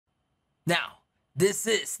Now, this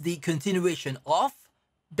is the continuation of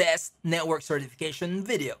Best Network Certification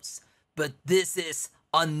videos, but this is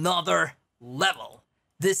another level.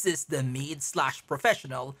 This is the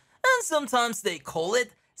mid/professional, and sometimes they call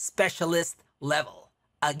it specialist level.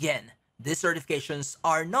 Again, these certifications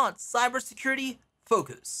are not cybersecurity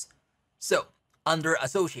focused. So, under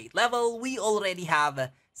associate level, we already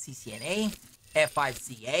have CCNA,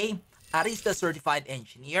 F5CA, Arista Certified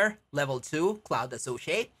Engineer, Level 2, Cloud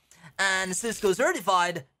Associate, and Cisco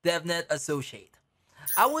Certified DevNet Associate.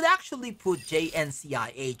 I would actually put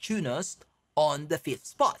JNCIA Tunist on the 5th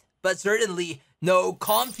spot, but certainly no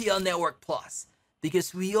CompTIA Network Plus,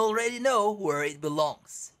 because we already know where it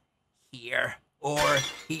belongs. Here or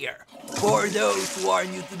here. For those who are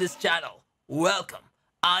new to this channel, welcome.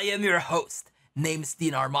 I am your host, named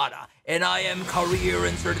Steen Armada, and I am Career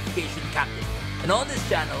and Certification Captain. And on this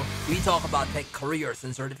channel, we talk about tech careers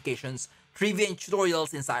and certifications, trivia and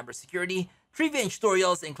tutorials in cybersecurity, trivia and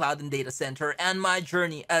tutorials in cloud and data center, and my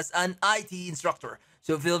journey as an IT instructor.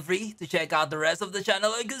 So feel free to check out the rest of the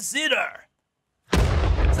channel and consider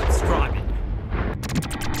subscribing.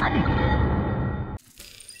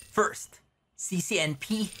 First,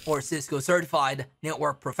 CCNP or Cisco Certified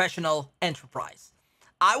Network Professional Enterprise.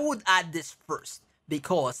 I would add this first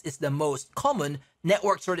because it's the most common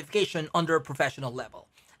network certification under professional level.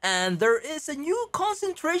 And there is a new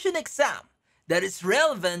concentration exam that is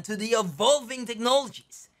relevant to the evolving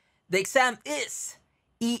technologies. The exam is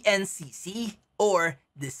ENCC, or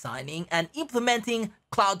Designing and Implementing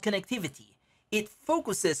Cloud Connectivity. It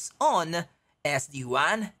focuses on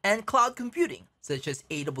SD-WAN and cloud computing, such as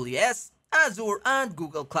AWS, Azure, and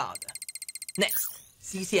Google Cloud. Next,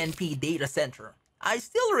 CCNP Data Center. I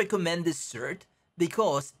still recommend this cert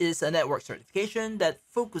because it's a network certification that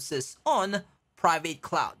focuses on private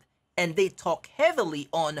cloud, and they talk heavily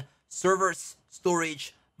on servers,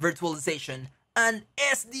 storage, virtualization, and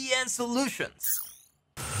SDN solutions.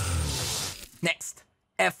 Next,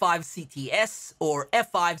 F5CTS or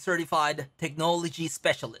F5 Certified Technology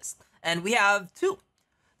Specialist, and we have two.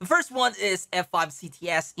 The first one is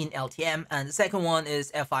F5CTS in LTM, and the second one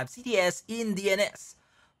is F5CTS in DNS.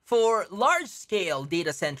 For large-scale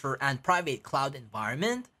data center and private cloud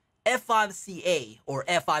environment, F5CA or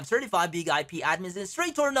F5 Certified Big IP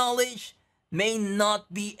Administrator knowledge may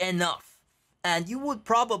not be enough, and you would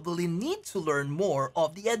probably need to learn more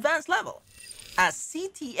of the advanced level, as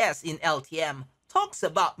CTS in LTM talks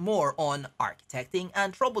about more on architecting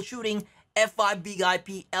and troubleshooting F5 Big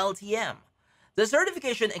IP LTM. The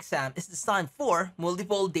certification exam is designed for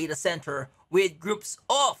multiple data center with groups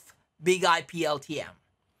of Big IP LTM.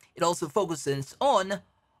 It also focuses on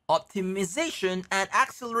optimization and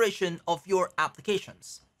acceleration of your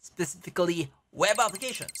applications, specifically web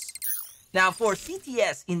applications. Now for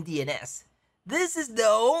CTS in DNS, this is the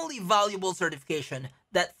only valuable certification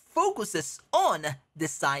that focuses on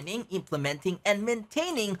designing, implementing, and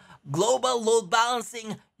maintaining global load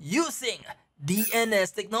balancing using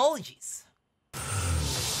DNS technologies.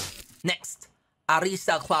 Next,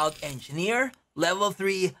 Arista Cloud Engineer, Level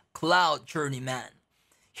 3 Cloud Journeyman.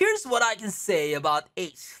 Here's what I can say about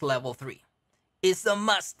ACE Level 3. It's a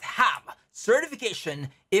must-have certification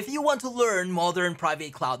if you want to learn modern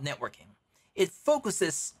private cloud networking. It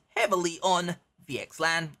focuses heavily on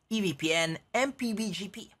VXLAN, EVPN, and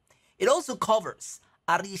PBGP. It also covers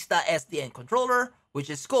Arista SDN Controller, which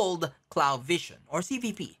is called Cloud Vision, or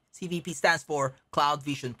CVP. CVP stands for Cloud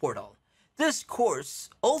Vision Portal. This course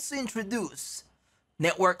also introduces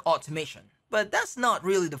network automation, but that's not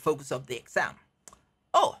really the focus of the exam.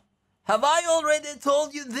 Oh, have I already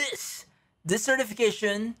told you this? This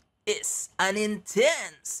certification is an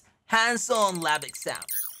intense hands-on lab exam.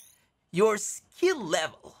 Your skill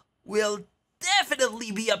level will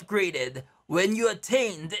definitely be upgraded when you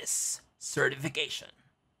attain this certification.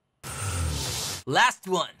 Last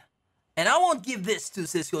one, and I won't give this to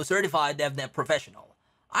Cisco Certified DevNet Professional.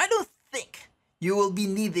 I don't think you will be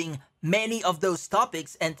needing many of those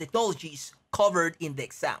topics and technologies covered in the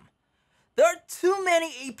exam. There are too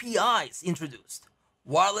many APIs introduced,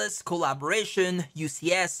 wireless collaboration,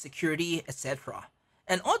 UCS, security, etc.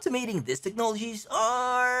 And automating these technologies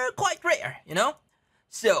are quite rare, you know?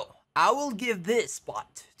 So I will give this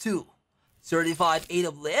spot to Certified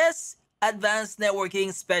AWS Advanced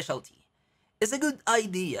Networking Specialty. It's a good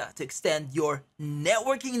idea to extend your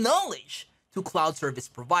networking knowledge to cloud service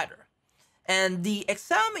provider. And the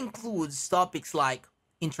exam includes topics like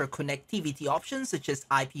interconnectivity options such as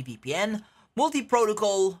IPVPN,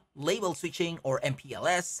 multi-protocol label switching or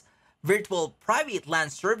MPLS, virtual private LAN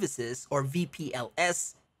services or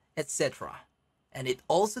VPLS, etc. And it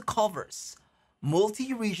also covers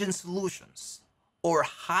multi-region solutions, or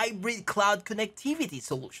hybrid cloud connectivity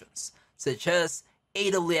solutions, such as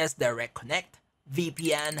AWS Direct Connect,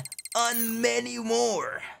 VPN, and many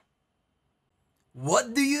more.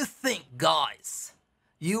 What do you think, guys?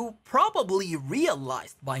 You probably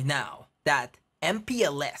realized by now that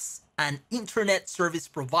MPLS and Internet Service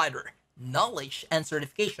Provider knowledge and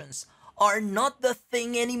certifications are not the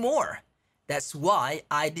thing anymore. That's why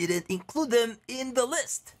I didn't include them in the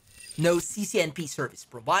list. No CCNP service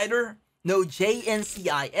provider, no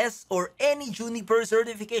JNCIS or any Juniper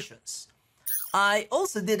certifications. I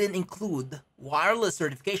also didn't include wireless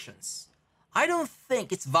certifications. I don't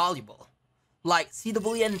think it's valuable, like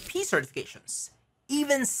CWNP certifications.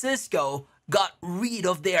 Even Cisco got rid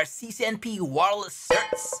of their CCNP wireless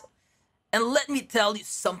certs. And let me tell you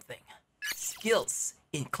something. Skills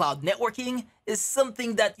in cloud networking is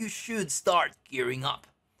something that you should start gearing up.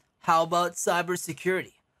 How about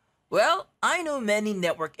cybersecurity? Well, I know many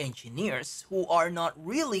network engineers who are not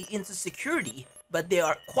really into security, but they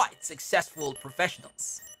are quite successful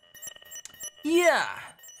professionals. Yeah,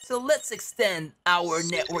 so let's extend our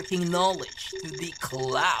networking knowledge to the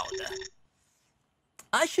cloud.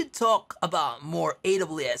 I should talk about more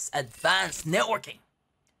AWS advanced networking.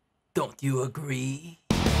 Don't you agree?